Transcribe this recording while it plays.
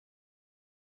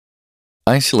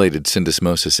Isolated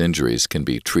syndesmosis injuries can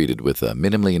be treated with a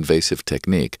minimally invasive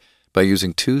technique by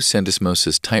using two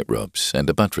syndesmosis tightropes and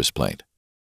a buttress plate.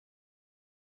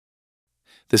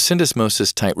 The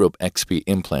Syndesmosis TightRope XP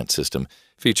implant system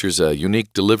features a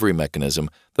unique delivery mechanism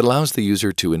that allows the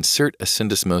user to insert a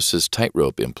syndesmosis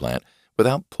tightrope implant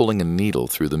without pulling a needle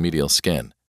through the medial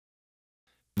skin.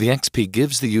 The XP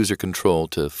gives the user control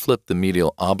to flip the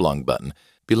medial oblong button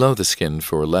below the skin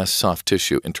for less soft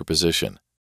tissue interposition.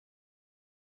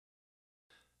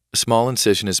 A small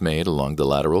incision is made along the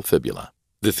lateral fibula.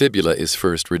 The fibula is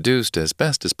first reduced as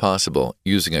best as possible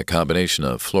using a combination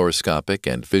of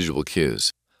fluoroscopic and visual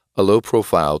cues. A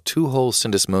low-profile two-hole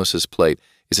syndesmosis plate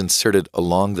is inserted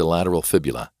along the lateral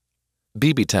fibula.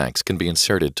 BB tacks can be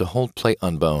inserted to hold plate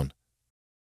on bone.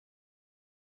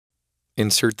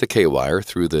 Insert the K-wire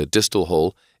through the distal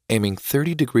hole, aiming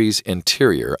 30 degrees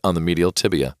anterior on the medial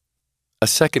tibia. A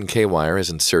second K-wire is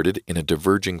inserted in a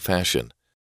diverging fashion.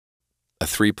 A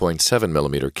 3.7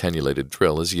 mm cannulated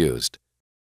drill is used.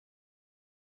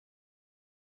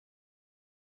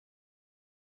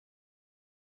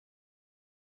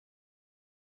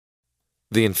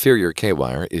 The inferior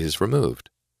K-wire is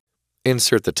removed.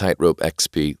 Insert the TightRope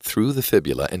XP through the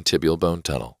fibula and tibial bone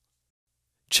tunnel.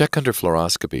 Check under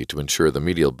fluoroscopy to ensure the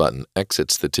medial button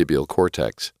exits the tibial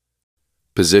cortex.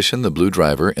 Position the blue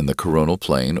driver in the coronal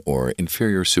plane or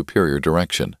inferior-superior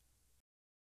direction.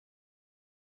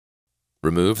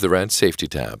 Remove the red safety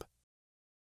tab.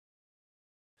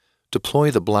 Deploy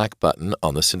the black button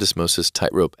on the Syndesmosis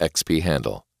TightRope XP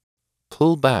handle.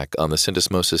 Pull back on the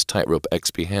Syndesmosis TightRope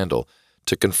XP handle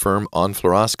to confirm on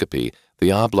fluoroscopy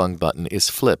the oblong button is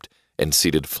flipped and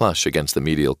seated flush against the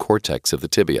medial cortex of the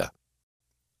tibia.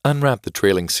 Unwrap the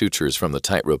trailing sutures from the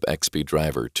TightRope XP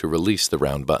driver to release the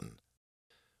round button.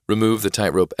 Remove the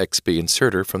TightRope XP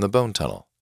inserter from the bone tunnel.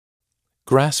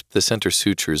 Grasp the center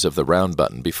sutures of the round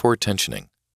button before tensioning.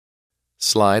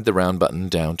 Slide the round button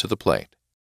down to the plate.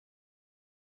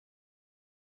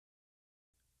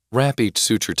 Wrap each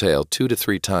suture tail 2 to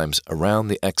 3 times around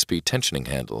the XP tensioning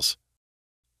handles.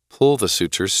 Pull the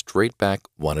sutures straight back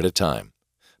one at a time.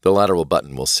 The lateral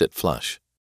button will sit flush.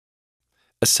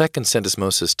 A second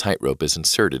Syndesmosis tightrope is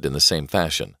inserted in the same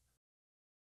fashion.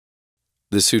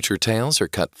 The suture tails are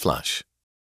cut flush.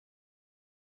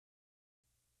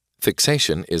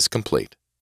 Fixation is complete.